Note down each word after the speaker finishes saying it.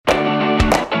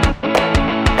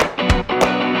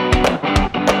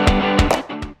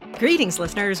Greetings,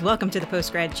 listeners. Welcome to the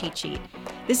Postgrad Cheat Sheet.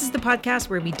 This is the podcast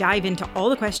where we dive into all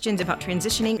the questions about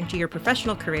transitioning into your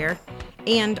professional career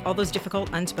and all those difficult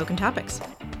unspoken topics.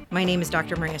 My name is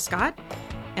Dr. Maria Scott,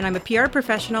 and I'm a PR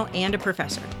professional and a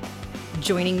professor.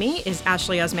 Joining me is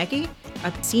Ashley Osmecki,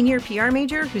 a senior PR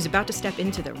major who's about to step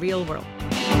into the real world.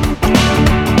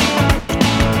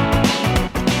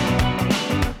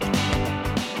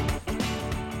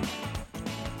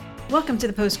 Welcome to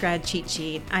the Postgrad Cheat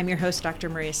Sheet. I'm your host, Dr.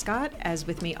 Maria Scott, as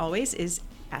with me always is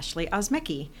Ashley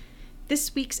Osmecki.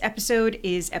 This week's episode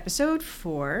is episode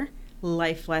 4,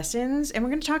 Life Lessons, and we're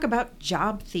going to talk about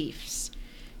job thieves.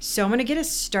 So I'm going to get us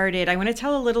started. I want to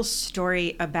tell a little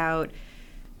story about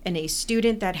a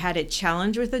student that had a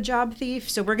challenge with a job thief.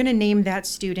 So we're going to name that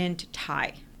student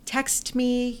Ty. Texted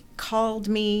me, called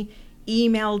me,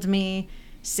 emailed me,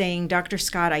 saying, Dr.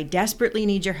 Scott, I desperately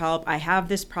need your help. I have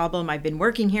this problem. I've been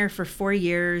working here for 4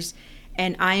 years,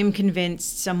 and I am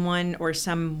convinced someone or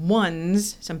some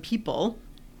people,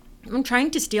 are trying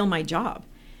to steal my job.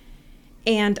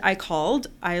 And I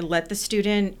called. I let the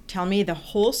student tell me the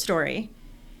whole story,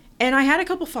 and I had a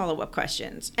couple follow-up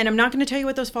questions. And I'm not going to tell you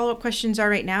what those follow-up questions are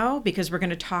right now because we're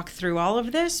going to talk through all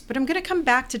of this, but I'm going to come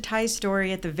back to Ty's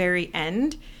story at the very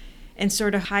end and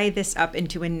sort of tie this up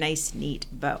into a nice, neat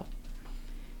bow.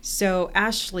 So,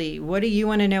 Ashley, what do you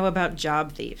want to know about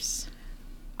job thieves?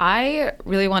 I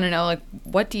really want to know,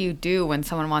 what do you do when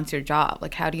someone wants your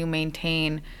job? How do you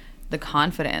maintain the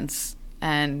confidence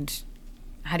and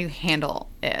how do you handle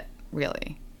it,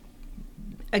 really?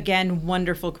 Again,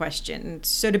 wonderful question.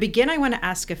 So to begin, I want to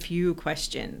ask a few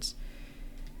questions.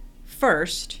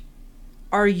 First,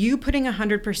 are you putting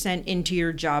 100% into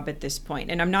your job at this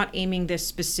point? And I'm not aiming this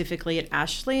specifically at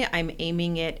Ashley. I'm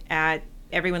aiming it at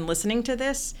everyone listening to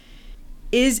this.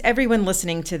 Is everyone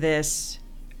listening to this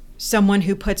someone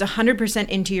who puts 100%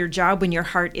 into your job when your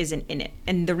heart isn't in it?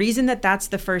 And the reason that that's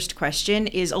the first question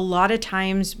is a lot of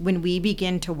times when we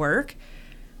begin to work,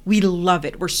 we love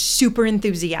it. We're super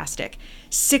enthusiastic.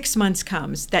 6 months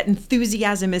comes, that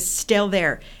enthusiasm is still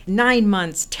there. 9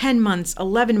 months, 10 months,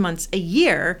 11 months, a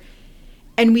year.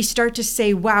 And we start to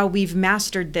say, wow, we've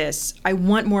mastered this. I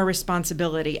want more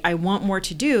responsibility. I want more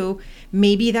to do.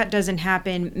 Maybe that doesn't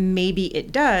happen. Maybe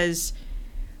it does.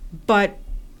 But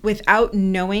without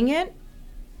knowing it,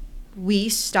 we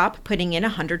stop putting in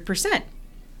 100%.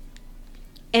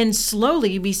 And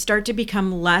slowly we start to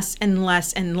become less and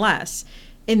less and less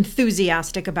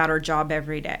enthusiastic about our job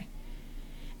every day.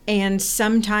 And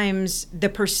sometimes the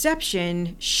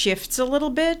perception shifts a little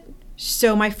bit.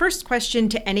 So my first question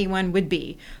to anyone would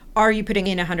be, are you putting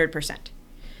in 100%?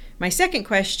 My second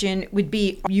question would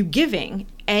be, are you giving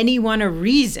anyone a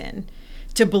reason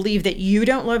to believe that you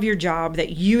don't love your job,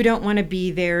 that you don't want to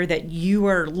be there, that you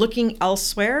are looking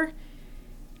elsewhere?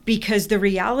 Because the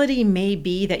reality may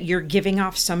be that you're giving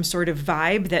off some sort of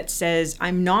vibe that says,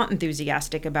 I'm not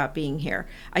enthusiastic about being here.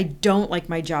 I don't like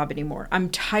my job anymore.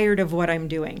 I'm tired of what I'm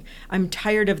doing. I'm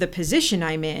tired of the position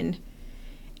I'm in.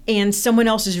 And someone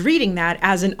else is reading that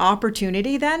as an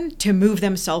opportunity then to move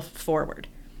themselves forward.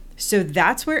 So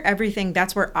that's where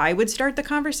I would start the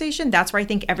conversation. That's where I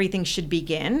think everything should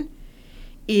begin.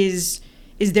 Is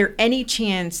there any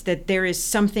chance that there is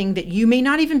something that you may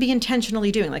not even be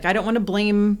intentionally doing? I don't want to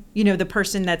blame, the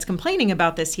person that's complaining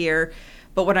about this here.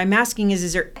 But what I'm asking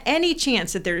is there any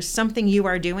chance that there's something you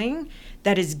are doing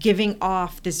that is giving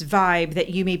off this vibe that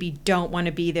you maybe don't want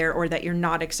to be there or that you're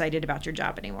not excited about your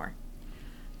job anymore?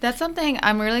 That's something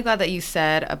I'm really glad that you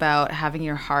said about having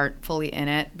your heart fully in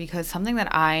it, because something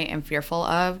that I am fearful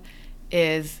of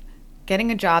is getting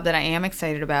a job that I am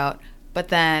excited about, but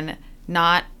then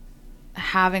not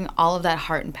having all of that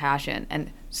heart and passion.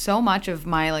 And so much of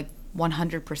my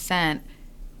 100%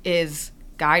 is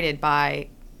guided by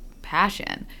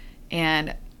passion.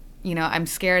 And, I'm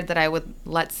scared that I would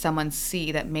let someone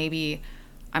see that maybe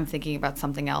I'm thinking about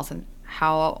something else, and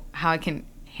how I can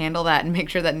handle that and make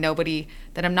sure that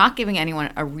that I'm not giving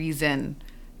anyone a reason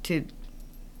to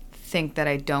think that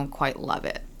I don't quite love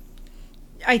it.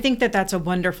 I think that that's a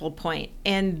wonderful point.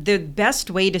 And the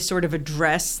best way to sort of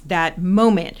address that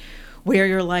moment where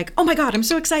you're like, oh my God, I'm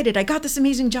so excited. I got this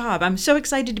amazing job. I'm so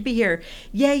excited to be here.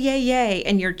 Yay, yay, yay.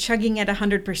 And you're chugging at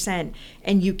 100%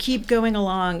 and you keep going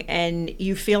along and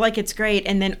you feel like it's great.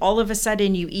 And then all of a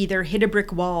sudden you either hit a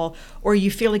brick wall or you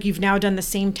feel like you've now done the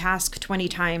same task 20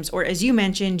 times. Or as you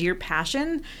mentioned, your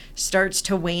passion starts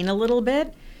to wane a little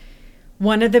bit.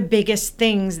 One of the biggest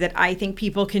things that I think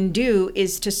people can do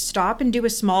is to stop and do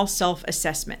a small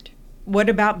self-assessment. What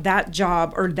about that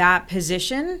job or that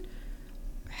position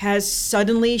has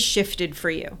suddenly shifted for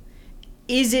you?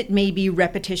 Is it maybe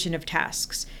repetition of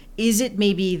tasks? Is it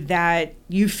maybe that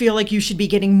you feel like you should be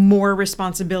getting more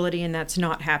responsibility and that's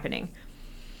not happening?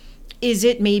 Is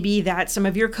it maybe that some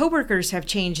of your coworkers have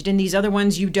changed and these other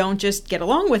ones you don't just get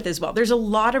along with as well? There's a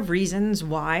lot of reasons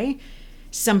why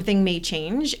something may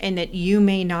change and that you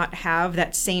may not have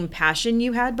that same passion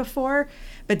you had before,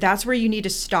 but that's where you need to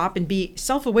stop and be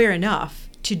self-aware enough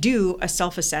to do a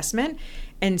self-assessment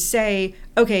and say,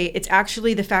 okay, it's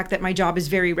actually the fact that my job is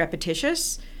very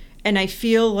repetitious and I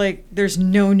feel like there's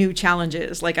no new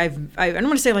challenges. Like I don't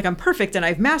want to say like I'm perfect and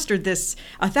I've mastered this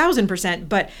 1,000%,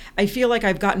 but I feel like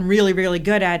I've gotten really, really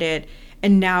good at it.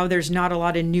 And now there's not a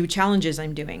lot of new challenges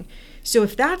I'm doing. So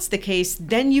if that's the case,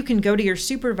 then you can go to your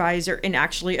supervisor and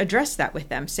actually address that with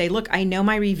them. Say, look, I know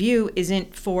my review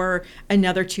isn't for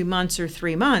another 2 months or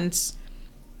 3 months,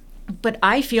 but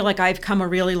I feel like I've come a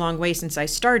really long way since I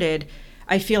started.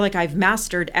 I feel like I've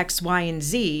mastered X, Y, and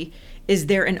Z. Is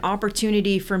there an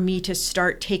opportunity for me to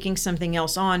start taking something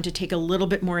else on, to take a little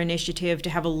bit more initiative, to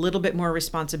have a little bit more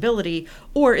responsibility?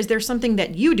 Or is there something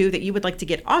that you do that you would like to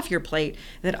get off your plate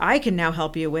that I can now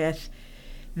help you with?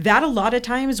 That a lot of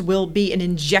times will be an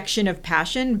injection of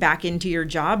passion back into your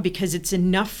job, because it's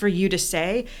enough for you to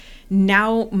say,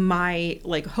 now my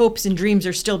hopes and dreams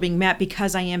are still being met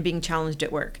because I am being challenged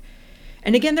at work.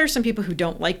 And again, there are some people who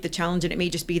don't like the challenge, and it may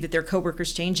just be that their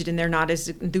coworkers changed and they're not as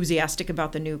enthusiastic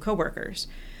about the new coworkers.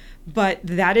 But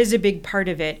that is a big part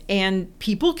of it. And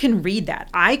people can read that.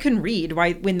 I can read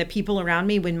why when the people around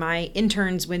me, when my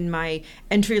interns, when my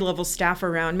entry-level staff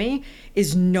around me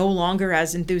is no longer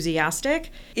as enthusiastic,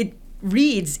 it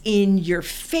reads in your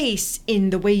face,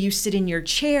 in the way you sit in your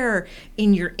chair,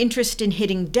 in your interest in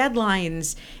hitting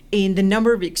deadlines, in the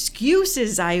number of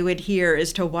excuses I would hear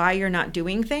as to why you're not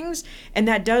doing things. And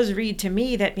that does read to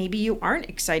me that maybe you aren't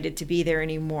excited to be there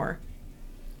anymore.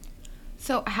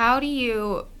 So how do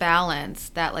you balance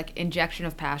that injection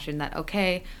of passion that,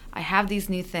 okay, I have these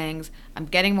new things, I'm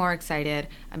getting more excited,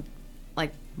 I'm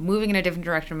moving in a different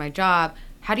direction in my job.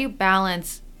 How do you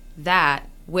balance that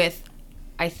with,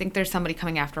 I think there's somebody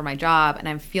coming after my job and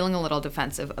I'm feeling a little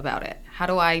defensive about it? How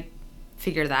do I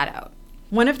figure that out?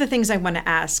 One of the things I want to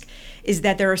ask is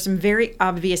that there are some very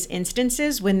obvious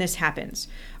instances when this happens.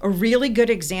 A really good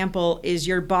example is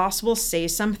your boss will say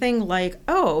something like,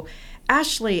 oh,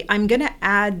 Ashley, I'm going to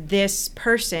add this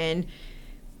person,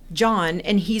 John,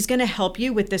 and he's going to help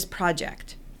you with this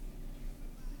project.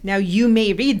 Now, you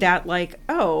may read that like,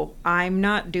 oh, I'm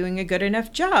not doing a good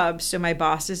enough job, so my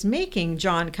boss is making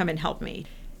John come and help me.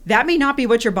 That may not be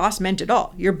what your boss meant at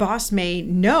all. Your boss may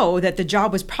know that the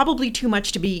job was probably too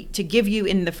much to give you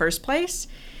in the first place,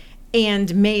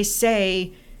 and may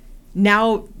say,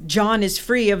 now John is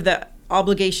free of the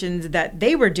obligations that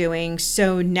they were doing,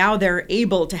 so now they're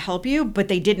able to help you, but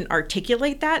they didn't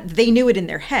articulate that. They knew it in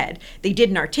their head. They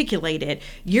didn't articulate it.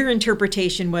 Your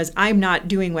interpretation was, I'm not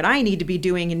doing what I need to be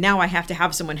doing, and now I have to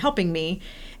have someone helping me.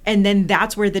 And then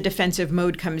that's where the defensive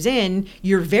mode comes in.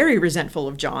 You're very resentful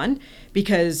of John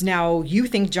because now you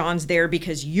think John's there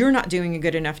because you're not doing a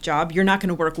good enough job. You're not going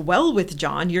to work well with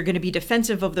John. You're going to be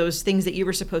defensive of those things that you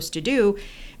were supposed to do.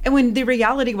 And when the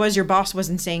reality was your boss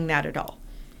wasn't saying that at all.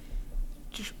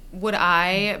 Would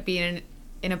I be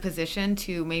in a position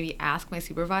to maybe ask my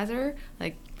supervisor,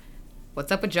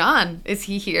 what's up with John? Is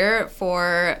he here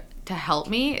to help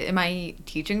me? Am I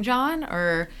teaching John?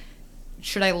 Or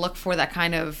should I look for that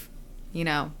kind of,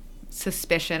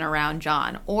 suspicion around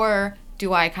John? Or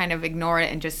do I kind of ignore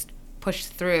it and just push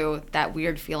through that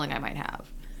weird feeling I might have?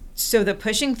 So the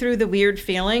pushing through the weird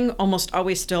feeling almost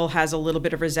always still has a little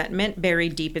bit of resentment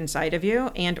buried deep inside of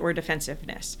you and or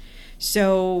defensiveness.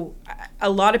 So a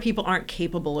lot of people aren't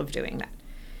capable of doing that.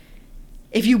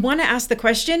 If you want to ask the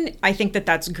question, I think that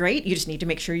that's great. You just need to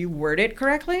make sure you word it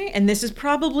correctly. And this is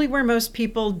probably where most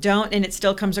people don't, and it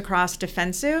still comes across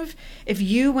defensive. If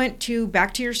you went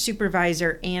back to your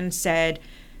supervisor and said,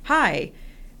 hi,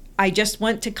 I just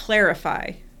want to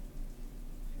clarify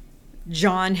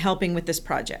John helping with this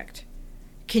project.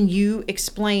 Can you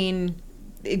explain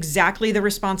exactly the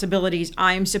responsibilities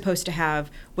I'm supposed to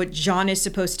have, what John is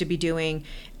supposed to be doing?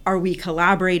 Are we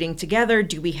collaborating together?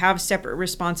 Do we have separate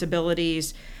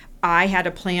responsibilities? I had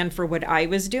a plan for what I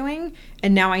was doing,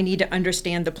 and now I need to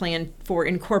understand the plan for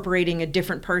incorporating a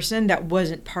different person that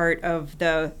wasn't part of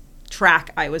the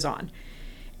track I was on.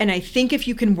 And I think if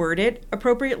you can word it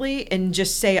appropriately and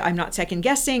just say, I'm not second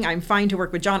guessing, I'm fine to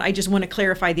work with John, I just want to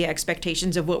clarify the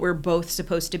expectations of what we're both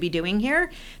supposed to be doing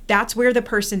here. That's where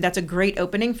that's a great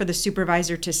opening for the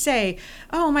supervisor to say,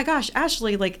 oh my gosh,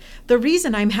 Ashley, like the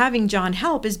reason I'm having John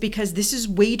help is because this is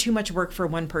way too much work for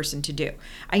one person to do.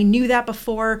 I knew that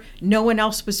before. No one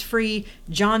else was free.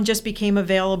 John just became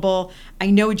available. I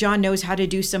know John knows how to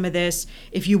do some of this.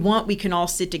 If you want, we can all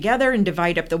sit together and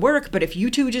divide up the work. But if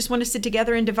you two just want to sit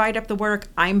together and divide up the work,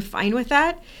 I'm fine with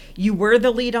that. You were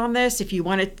the lead on this. If you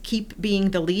want to keep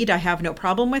being the lead, I have no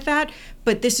problem with that.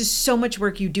 But this is so much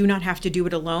work, you do not have to do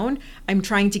it alone. I'm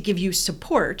trying to give you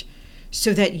support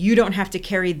so that you don't have to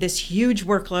carry this huge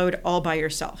workload all by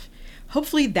yourself.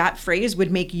 Hopefully that phrase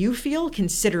would make you feel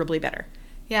considerably better.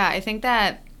 Yeah, I think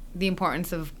that the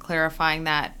importance of clarifying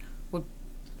that would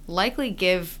likely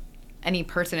give any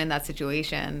person in that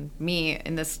situation, me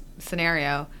in this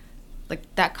scenario,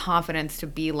 like that confidence to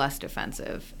be less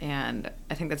defensive. And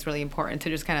I think that's really important to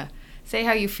just kind of say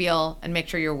how you feel and make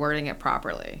sure you're wording it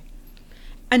properly.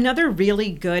 Another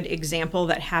really good example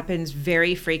that happens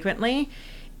very frequently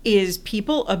is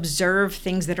people observe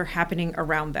things that are happening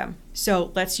around them.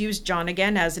 So let's use John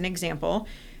again as an example.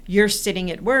 You're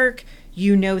sitting at work,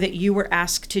 you know that you were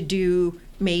asked to do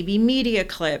maybe media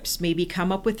clips, maybe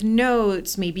come up with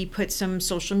notes, maybe put some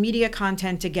social media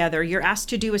content together. You're asked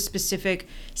to do a specific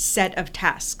set of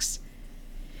tasks.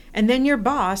 And then your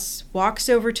boss walks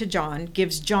over to John,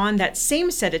 gives John that same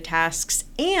set of tasks,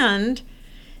 and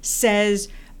says,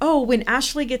 oh, when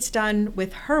Ashley gets done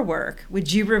with her work,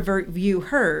 would you review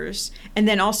hers? And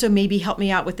then also maybe help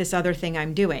me out with this other thing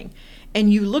I'm doing.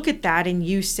 And you look at that and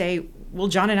you say, well,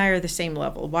 John and I are the same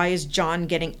level. Why is John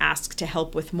getting asked to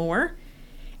help with more?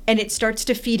 And it starts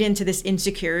to feed into this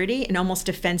insecurity and almost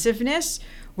defensiveness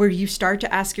where you start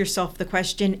to ask yourself the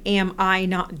question, am I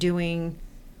not doing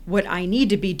what I need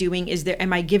to be doing?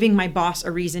 Am I giving my boss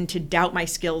a reason to doubt my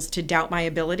skills, to doubt my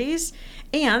abilities?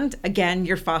 And again,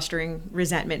 you're fostering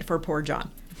resentment for poor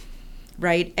John,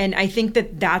 right? And I think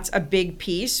that that's a big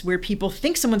piece where people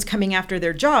think someone's coming after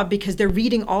their job because they're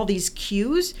reading all these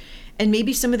cues, and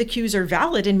maybe some of the cues are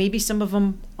valid and maybe some of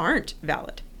them aren't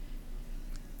valid.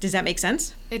 Does that make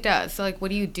sense? It does. So, like, what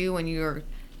do you do when you're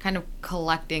kind of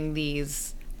collecting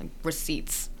these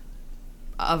receipts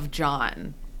of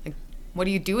John? Like, what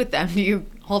do you do with them? Do you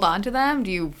hold on to them?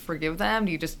 Do you forgive them?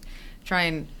 Do you just try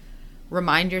and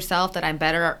remind yourself that I'm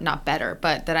better, not better,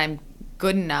 but that I'm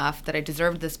good enough, that I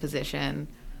deserve this position?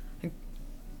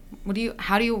 Like,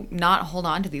 how do you not hold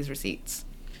on to these receipts?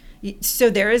 So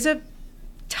there is a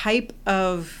type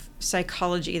of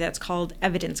psychology that's called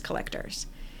evidence collectors.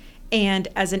 And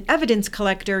as an evidence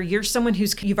collector, you're someone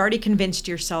you've already convinced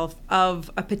yourself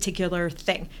of a particular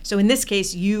thing. So in this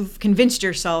case, you've convinced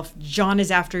yourself John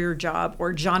is after your job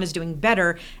or John is doing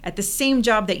better at the same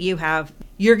job that you have.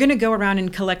 You're going to go around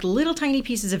and collect little tiny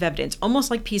pieces of evidence, almost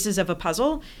like pieces of a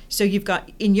puzzle. So you've got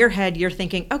in your head, you're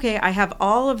thinking, okay, I have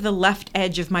all of the left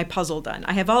edge of my puzzle done.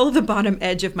 I have all of the bottom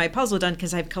edge of my puzzle done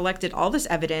because I've collected all this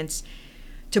evidence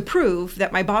to prove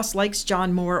that my boss likes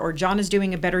John more, or John is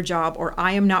doing a better job, or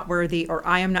I am not worthy, or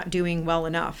I am not doing well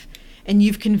enough. And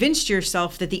you've convinced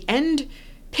yourself that the end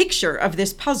picture of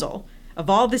this puzzle, of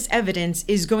all this evidence,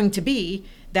 is going to be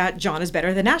that John is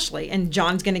better than Ashley, and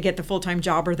John's going to get the full-time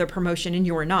job or the promotion, and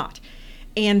you're not.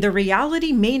 And the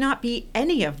reality may not be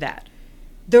any of that.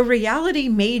 The reality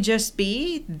may just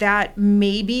be that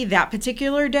maybe that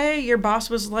particular day your boss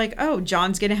was like, oh,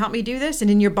 John's going to help me do this.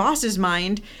 And in your boss's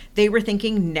mind, they were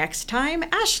thinking next time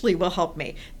Ashley will help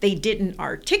me. They didn't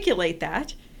articulate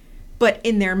that, but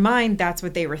in their mind, that's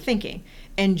what they were thinking.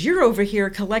 And you're over here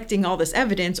collecting all this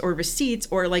evidence or receipts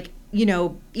or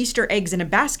Easter eggs in a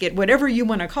basket, whatever you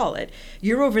want to call it.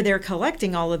 You're over there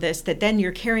collecting all of this that then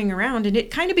you're carrying around, and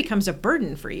it kind of becomes a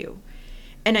burden for you.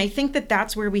 And I think that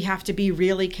that's where we have to be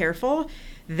really careful,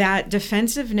 that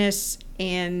defensiveness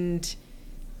and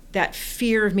that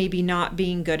fear of maybe not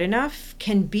being good enough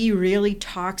can be really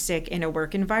toxic in a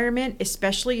work environment,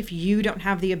 especially if you don't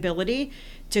have the ability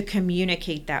to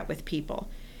communicate that with people.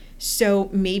 So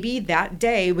maybe that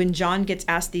day when John gets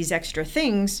asked these extra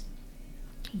things,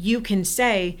 you can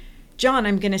say, John,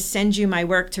 I'm going to send you my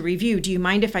work to review. Do you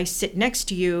mind if I sit next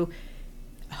to you?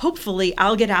 Hopefully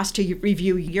I'll get asked to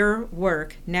review your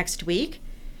work next week.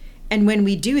 And when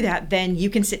we do that, then you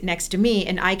can sit next to me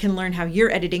and I can learn how you're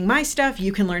editing my stuff.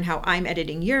 You can learn how I'm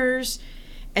editing yours.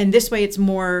 And this way it's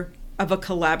more of a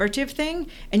collaborative thing.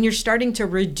 And you're starting to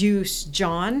reduce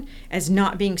John as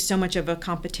not being so much of a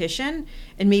competition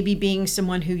and maybe being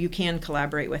someone who you can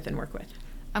collaborate with and work with.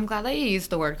 I'm glad that you used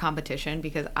the word competition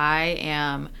because I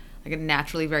am like a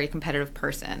naturally very competitive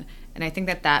person. And I think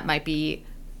that might be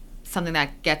something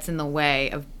that gets in the way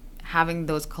of having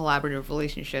those collaborative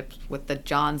relationships with the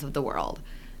Johns of the world.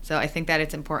 So I think that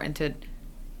it's important to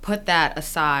put that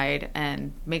aside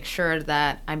and make sure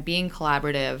that I'm being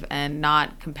collaborative and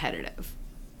not competitive.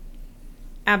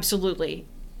 Absolutely.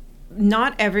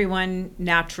 Not everyone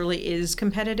naturally is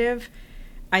competitive.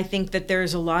 I think that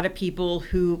there's a lot of people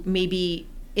who maybe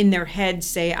in their head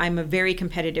say, I'm a very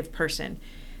competitive person.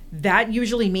 That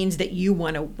usually means that you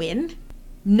want to win.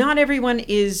 Not everyone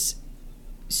is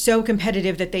so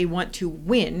competitive that they want to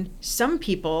win. Some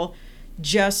people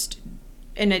just,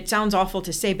 and it sounds awful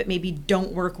to say, but maybe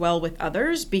don't work well with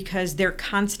others because they're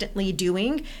constantly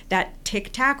doing that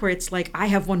tic-tac where it's like, I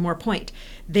have one more point.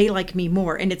 They like me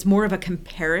more. And it's more of a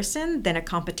comparison than a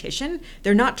competition.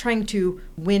 They're not trying to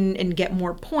win and get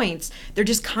more points. They're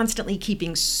just constantly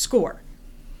keeping score.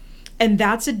 And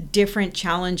that's a different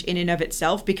challenge in and of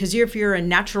itself, because if you're a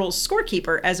natural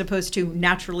scorekeeper as opposed to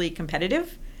naturally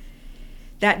competitive,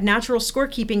 that natural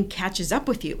scorekeeping catches up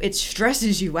with you. It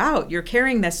stresses you out. You're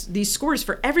carrying these scores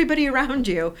for everybody around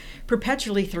you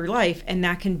perpetually through life, and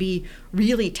that can be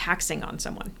really taxing on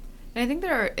someone. And I think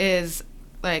there is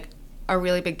like a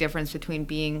really big difference between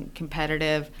being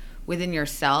competitive within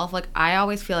yourself. Like I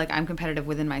always feel like I'm competitive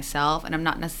within myself, and I'm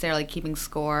not necessarily keeping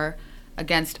score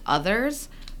against others.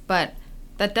 But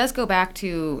that does go back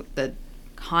to the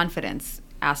confidence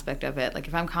aspect of it. Like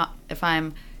if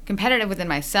I'm competitive within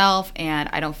myself and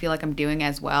I don't feel like I'm doing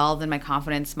as well, then my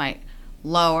confidence might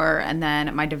lower and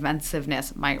then my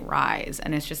defensiveness might rise.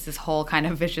 And it's just this whole kind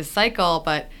of vicious cycle,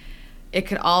 but it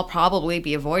could all probably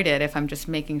be avoided if I'm just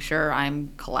making sure I'm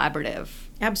collaborative.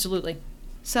 Absolutely.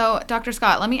 So, Dr.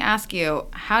 Scott, let me ask you,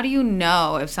 how do you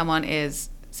know if someone is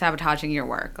sabotaging your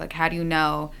work? Like, how do you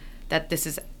know that this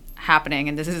is happening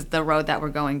and this is the road that we're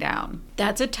going down?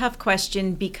 That's a tough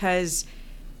question, because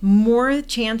more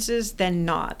chances than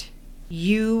not,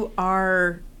 you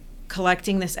are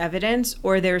collecting this evidence,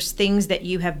 or there's things that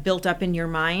you have built up in your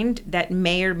mind that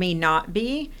may or may not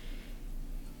be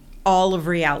all of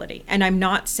reality. And I'm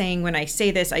not saying, when I say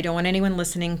this, I don't want anyone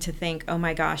listening to think, oh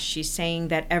my gosh, she's saying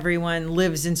that everyone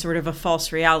lives in sort of a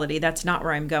false reality. That's not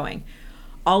where I'm going.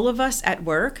 All of us at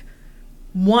work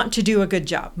want to do a good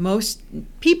job. Most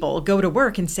people go to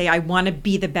work and say, I want to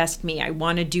be the best me. I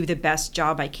want to do the best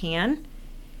job I can.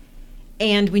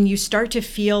 And when you start to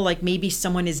feel like maybe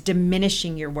someone is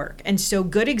diminishing your work. And so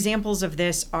good examples of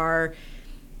this are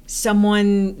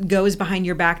someone goes behind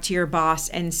your back to your boss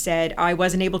and said, I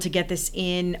wasn't able to get this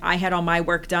in. I had all my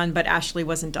work done, but Ashley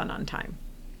wasn't done on time.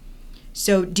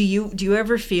 So do you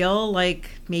ever feel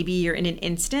like maybe you're in an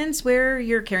instance where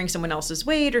you're carrying someone else's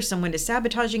weight, or someone is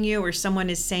sabotaging you, or someone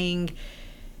is saying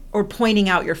or pointing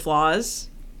out your flaws?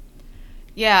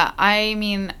 Yeah, I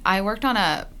mean, I worked on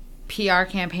a PR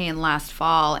campaign last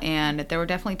fall, and there were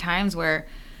definitely times where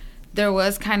there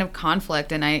was kind of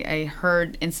conflict, and I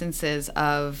heard instances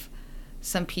of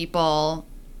some people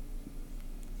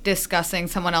discussing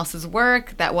someone else's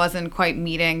work that wasn't quite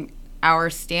meeting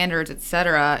our standards,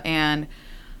 etc. And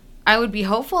I would be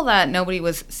hopeful that nobody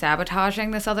was sabotaging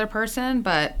this other person,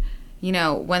 but you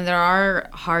know, when there are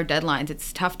hard deadlines,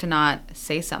 it's tough to not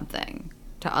say something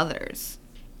to others.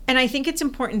 And I think it's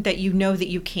important that you know that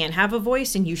you can have a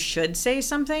voice and you should say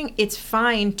something. It's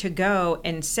fine to go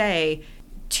and say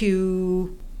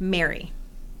to Mary,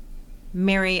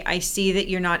 I see that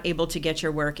you're not able to get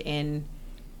your work in.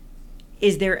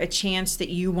 Is there a chance that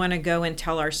you want to go and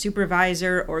tell our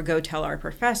supervisor, or go tell our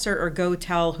professor, or go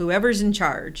tell whoever's in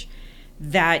charge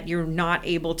that you're not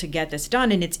able to get this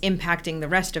done and it's impacting the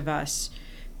rest of us,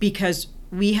 because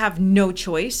we have no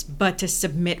choice but to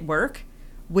submit work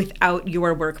without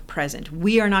your work present.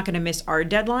 We are not going to miss our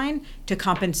deadline to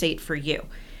compensate for you.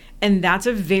 And that's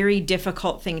a very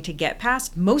difficult thing to get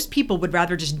past. Most people would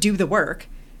rather just do the work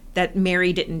that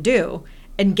Mary didn't do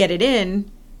and get it in,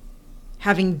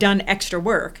 having done extra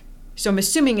work. So I'm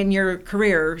assuming in your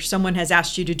career, someone has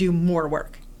asked you to do more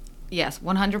work. Yes,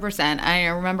 100%. I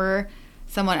remember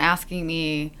someone asking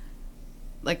me,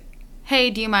 like,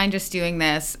 hey, do you mind just doing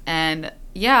this? And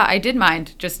yeah, I did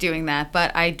mind just doing that,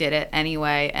 but I did it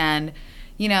anyway. And,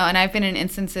 you know, and I've been in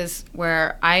instances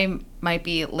where I might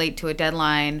be late to a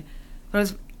deadline, but I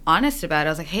was honest about it.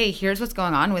 I was like, hey, here's what's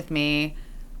going on with me.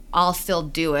 I'll still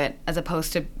do it, as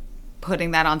opposed to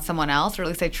putting that on someone else, or at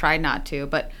least I tried not to.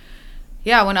 But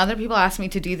yeah, when other people asked me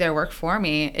to do their work for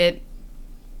me, it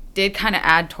did kind of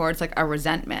add towards like a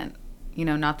resentment. You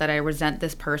know, not that I resent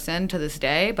this person to this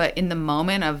day, but in the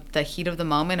moment of the heat of the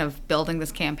moment of building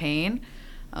this campaign,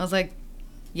 I was like,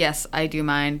 yes, I do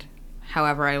mind.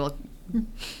 However,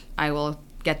 I will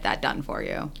get that done for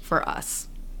you, for us.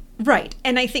 Right.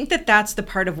 And I think that that's the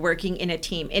part of working in a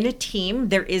team. In a team,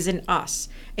 there is an us,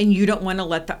 and you don't want to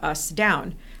let the us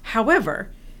down.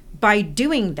 However, by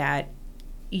doing that,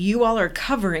 you all are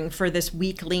covering for this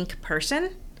weak link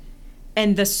person.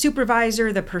 And the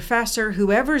supervisor, the professor,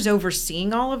 whoever's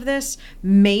overseeing all of this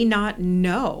may not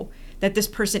know that this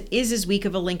person is as weak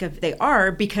of a link as they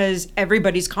are because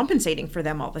everybody's compensating for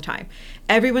them all the time.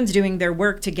 Everyone's doing their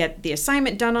work to get the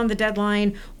assignment done on the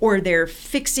deadline, or they're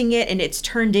fixing it and it's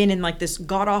turned in like this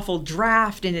god-awful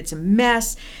draft and it's a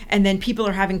mess. And then people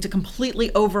are having to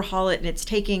completely overhaul it and it's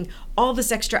taking all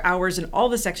this extra hours and all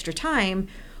this extra time.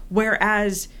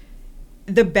 Whereas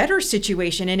the better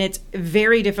situation, and it's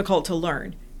very difficult to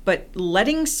learn, but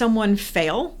letting someone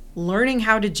fail, learning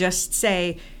how to just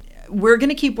say, we're going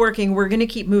to keep working, we're going to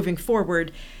keep moving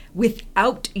forward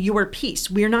without your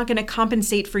piece. We're not going to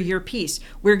compensate for your piece.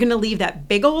 We're going to leave that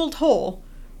big old hole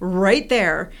right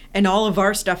there, and all of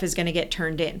our stuff is going to get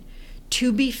turned in.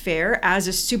 To be fair, as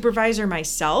a supervisor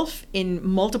myself in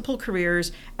multiple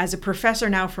careers, as a professor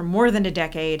now for more than a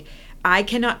decade, I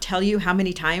cannot tell you how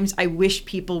many times I wish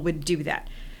people would do that.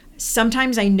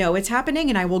 Sometimes I know it's happening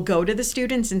and I will go to the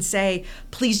students and say,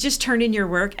 please just turn in your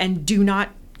work and do not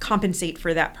compensate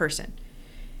for that person.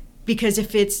 Because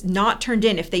if it's not turned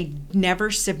in, if they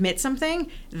never submit something,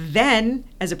 then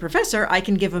as a professor, I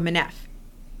can give them an F.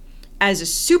 As a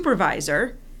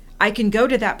supervisor, I can go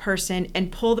to that person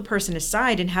and pull the person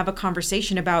aside and have a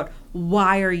conversation about,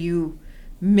 why are you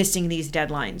missing these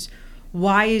deadlines?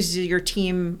 Why is your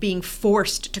team being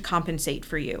forced to compensate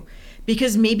for you?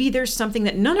 Because maybe there's something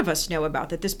that none of us know about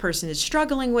that this person is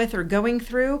struggling with or going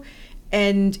through,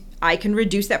 and I can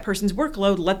reduce that person's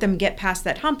workload, let them get past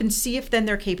that hump, and see if then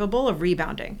they're capable of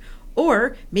rebounding.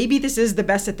 Or maybe this is the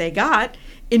best that they got,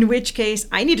 in which case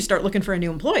I need to start looking for a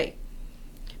new employee.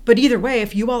 But either way,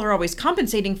 if you all are always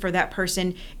compensating for that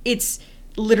person, it's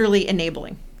literally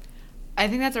enabling. I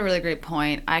think that's a really great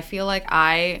point. I feel like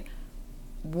I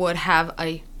would have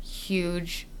a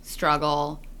huge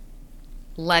struggle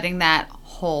letting that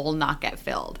hole not get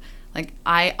filled. Like,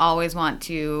 I always want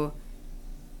to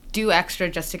do extra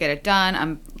just to get it done.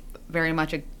 I'm very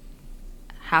much a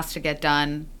has to get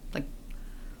done. Like,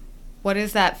 what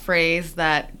is that phrase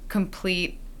that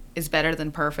complete is better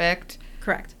than perfect?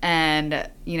 Correct. And,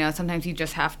 sometimes you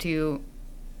just have to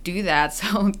do that.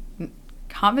 So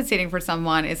compensating for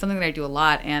someone is something that I do a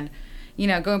lot. And,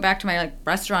 going back to my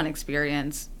restaurant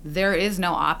experience, there is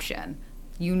no option.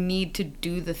 You need to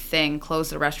do the thing, close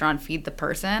the restaurant, feed the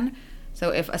person. So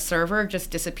if a server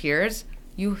just disappears,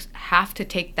 you have to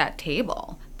take that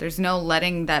table. There's no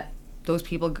letting those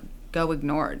people go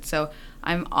ignored. So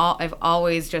I've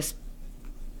always just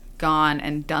gone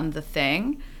and done the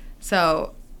thing.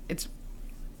 So it's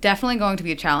definitely going to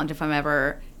be a challenge if I'm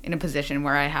ever in a position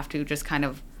where I have to just kind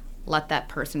of let that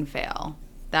person fail.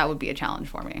 That would be a challenge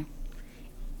for me.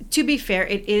 To be fair,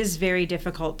 it is very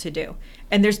difficult to do.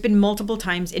 And there's been multiple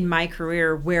times in my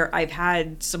career where I've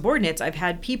had subordinates, I've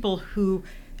had people who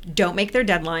don't make their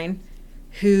deadline,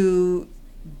 who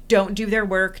don't do their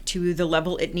work to the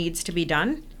level it needs to be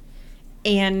done.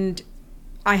 And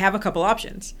I have a couple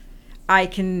options. I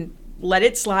can let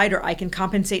it slide, or I can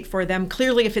compensate for them.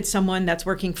 Clearly, if it's someone that's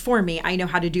working for me, I know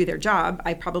how to do their job.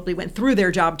 I probably went through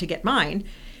their job to get mine.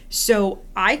 So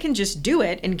I can just do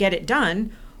it and get it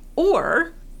done.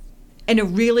 Or, and a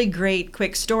really great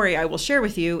quick story I will share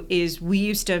with you is we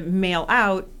used to mail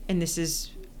out, and this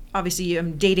is obviously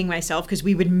I'm dating myself because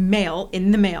we would mail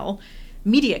in the mail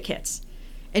media kits,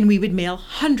 and we would mail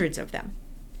hundreds of them.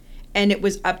 And it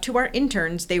was up to our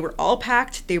interns. They were all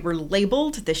packed. They were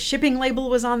labeled. The shipping label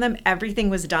was on them. Everything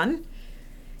was done.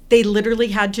 They literally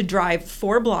had to drive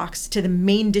 4 blocks to the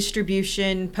main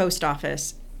distribution post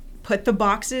office, put the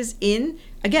boxes in,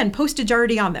 again, postage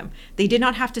already on them. They did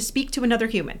not have to speak to another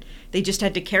human. They just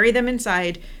had to carry them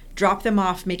inside, drop them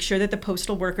off, make sure that the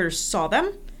postal workers saw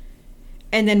them,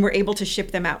 and then were able to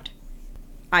ship them out.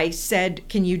 I said,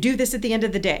 can you do this at the end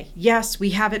of the day? Yes, we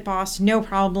have it, boss. No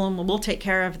problem. We'll take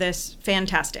care of this.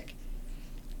 Fantastic.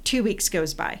 2 weeks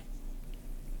goes by.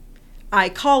 I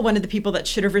call one of the people that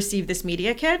should have received this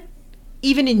media kit.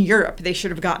 Even in Europe, they should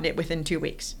have gotten it within 2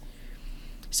 weeks.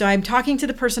 So I'm talking to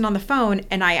the person on the phone,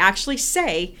 and I actually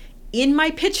say in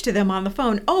my pitch to them on the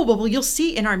phone, oh, well, you'll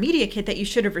see in our media kit that you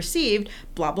should have received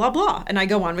blah, blah, blah. And I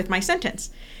go on with my sentence.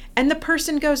 And the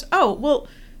person goes, oh, well,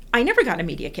 I never got a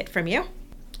media kit from you.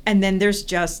 And then there's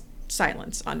just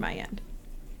silence on my end.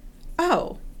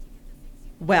 Oh,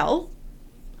 well,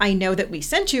 I know that we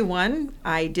sent you one.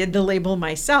 I did the label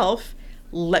myself.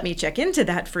 Let me check into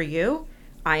that for you.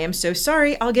 I am so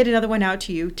sorry. I'll get another one out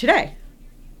to you today.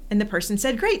 And the person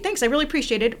said, great, thanks, I really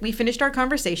appreciate it. We finished our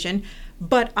conversation,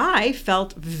 but I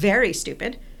felt very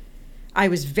stupid. I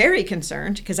was very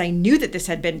concerned because I knew that this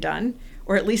had been done,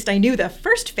 or at least I knew the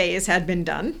first phase had been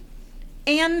done.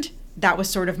 And that was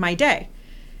sort of my day.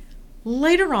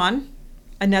 Later on,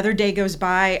 another day goes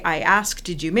by. I asked,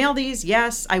 did you mail these?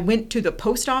 Yes. I went to the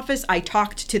post office. I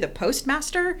talked to the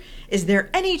postmaster. Is there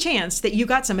any chance that you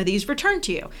got some of these returned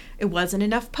to you? It wasn't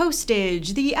enough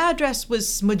postage. The address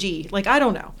was smudgy. Like, I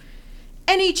don't know.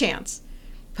 Any chance?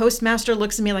 Postmaster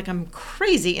looks at me like I'm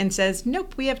crazy and says,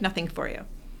 nope, we have nothing for you.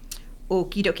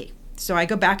 Okie dokie. So I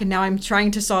go back and now I'm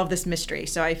trying to solve this mystery.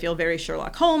 So I feel very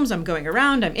Sherlock Holmes. I'm going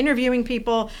around, I'm interviewing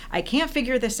people. I can't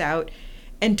figure this out.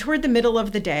 And toward the middle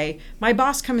of the day, my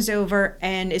boss comes over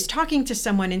and is talking to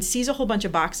someone and sees a whole bunch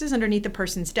of boxes underneath the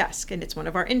person's desk. And it's one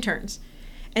of our interns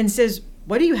and says,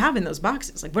 what do you have in those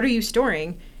boxes? Like, what are you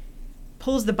storing?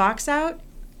 Pulls the box out.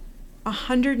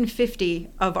 150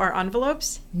 of our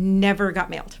envelopes never got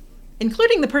mailed,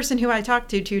 including the person who I talked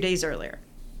to 2 days earlier.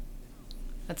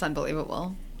 That's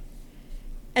unbelievable.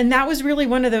 And that was really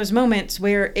one of those moments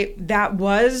where it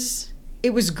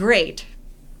was great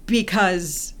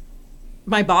because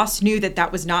my boss knew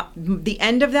that was not the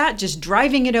end of that. Just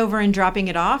driving it over and dropping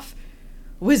it off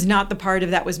was not the part of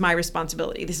that was my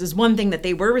responsibility. This is one thing that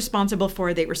they were responsible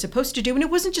for, they were supposed to do. And it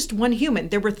wasn't just one human.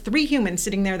 There were 3 humans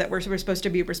sitting there that were supposed to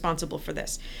be responsible for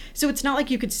this. So it's not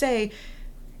like you could say,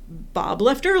 Bob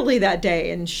left early that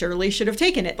day and Shirley should have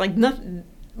taken it. Like,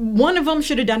 one of them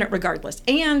should have done it regardless.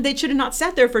 And they should have not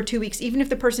sat there for 2 weeks. Even if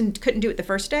the person couldn't do it the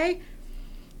first day,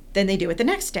 then they do it the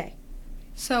next day.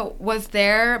 So was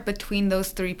there, between those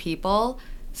 3 people,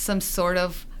 some sort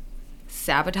of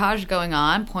sabotage going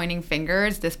on, pointing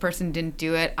fingers, this person didn't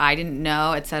do it, I didn't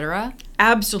know, etc.?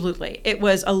 Absolutely. It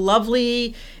was a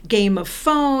lovely game of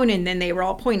phone, and then they were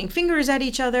all pointing fingers at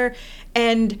each other.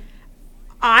 And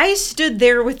I stood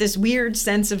there with this weird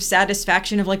sense of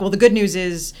satisfaction of like, well, the good news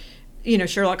is,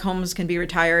 Sherlock Holmes can be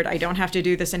retired. I don't have to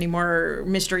do this anymore.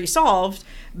 Mystery solved.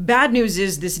 Bad news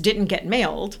is this didn't get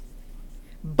mailed.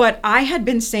 But I had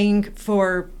been saying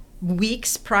for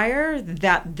weeks prior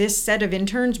that this set of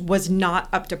interns was not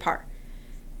up to par.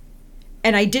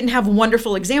 And I didn't have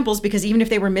wonderful examples because even if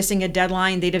they were missing a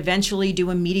deadline, they'd eventually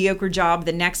do a mediocre job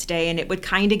the next day and it would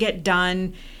kind of get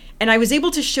done. And I was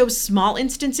able to show small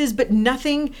instances, but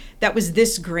nothing that was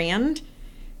this grand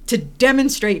to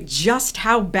demonstrate just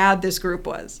how bad this group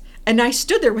was. And I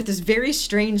stood there with this very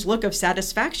strange look of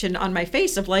satisfaction on my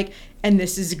face of like, and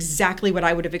this is exactly what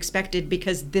I would have expected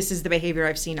because this is the behavior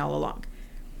I've seen all along.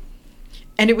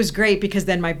 And it was great because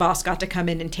then my boss got to come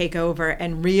in and take over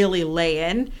and really lay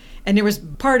in. And there was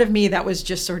part of me that was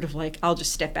just sort of like, I'll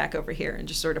just step back over here and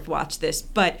just sort of watch this.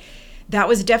 But that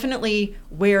was definitely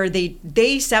where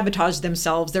they sabotaged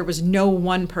themselves. There was no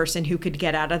one person who could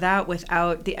get out of that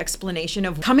without the explanation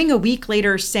of coming a week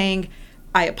later saying,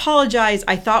 I apologize.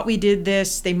 I thought we did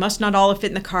this. They must not all have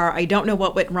fit in the car. I don't know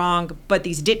what went wrong, but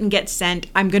these didn't get sent.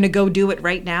 I'm going to go do it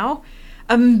right now.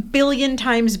 1,000,000,000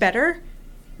 times better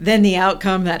than the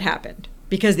outcome that happened.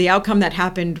 Because the outcome that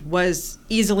happened was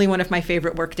easily one of my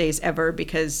favorite work days ever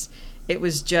because it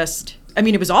was just,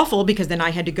 it was awful because then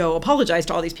I had to go apologize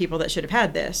to all these people that should have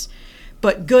had this.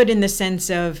 But good in the sense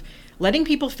of letting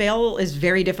people fail is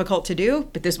very difficult to do.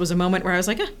 But this was a moment where I was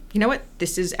like, you know what?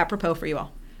 This is apropos for you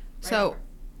all. So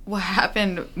what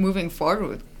happened moving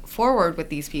forward with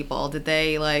these people? Did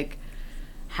they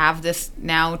have this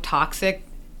now toxic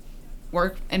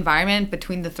work environment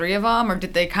between the 3 of them, or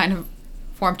did they kind of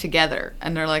form together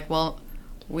and they're like, well,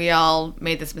 we all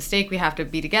made this mistake, we have to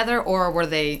be together, or were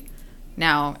they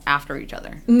now after each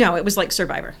other? No, it was like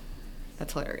Survivor.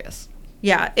 That's hilarious.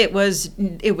 Yeah, it was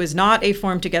not a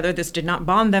form together. This did not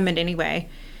bond them in any way.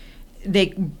 They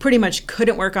pretty much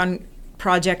couldn't work on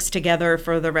projects together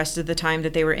for the rest of the time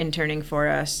that they were interning for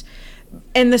us.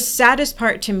 And the saddest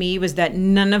part to me was that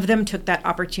none of them took that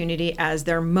opportunity as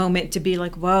their moment to be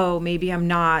like, whoa, maybe I'm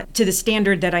not to the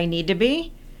standard that I need to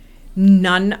be.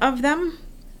 None of them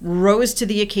rose to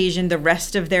the occasion the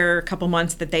rest of their couple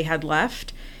months that they had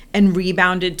left and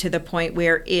rebounded to the point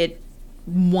where it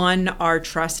won our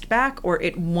trust back or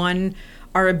it won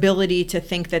our ability to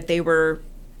think that they were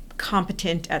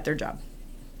competent at their job.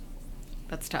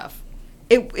 That's tough.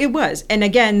 It was. And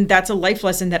again, that's a life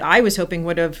lesson that I was hoping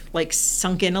would have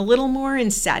sunk in a little more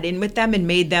and sat in with them and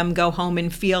made them go home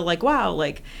and feel like, wow,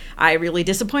 I really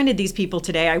disappointed these people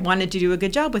today. I wanted to do a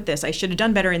good job with this. I should have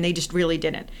done better. And they just really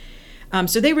didn't.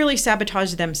 So they really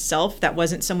sabotaged themselves. That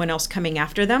wasn't someone else coming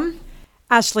after them.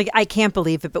 Ashley, I can't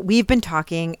believe it, but we've been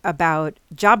talking about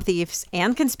job thieves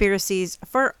and conspiracies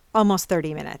for almost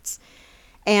 30 minutes.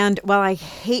 And while I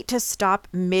hate to stop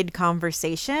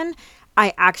mid-conversation,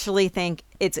 I actually think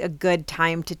it's a good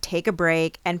time to take a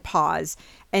break and pause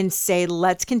and say,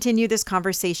 let's continue this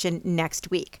conversation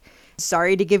next week.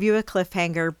 Sorry to give you a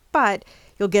cliffhanger, but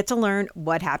you'll get to learn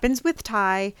what happens with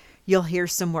Ty. You'll hear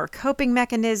some more coping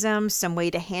mechanisms, some way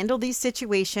to handle these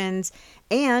situations,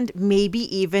 and maybe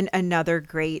even another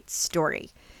great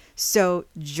story. So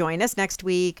join us next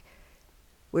week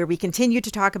where we continue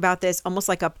to talk about this almost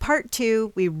like a part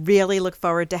 2. We really look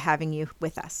forward to having you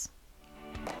with us.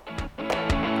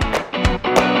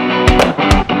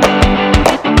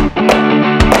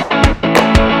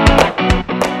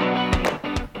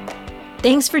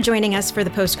 Thanks for joining us for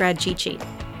the Postgrad Cheat Sheet.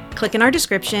 Click in our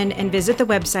description and visit the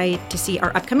website to see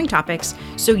our upcoming topics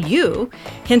so you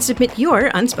can submit your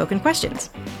unspoken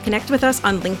questions. Connect with us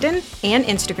on LinkedIn and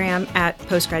Instagram at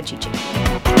Postgrad Cheat Sheet.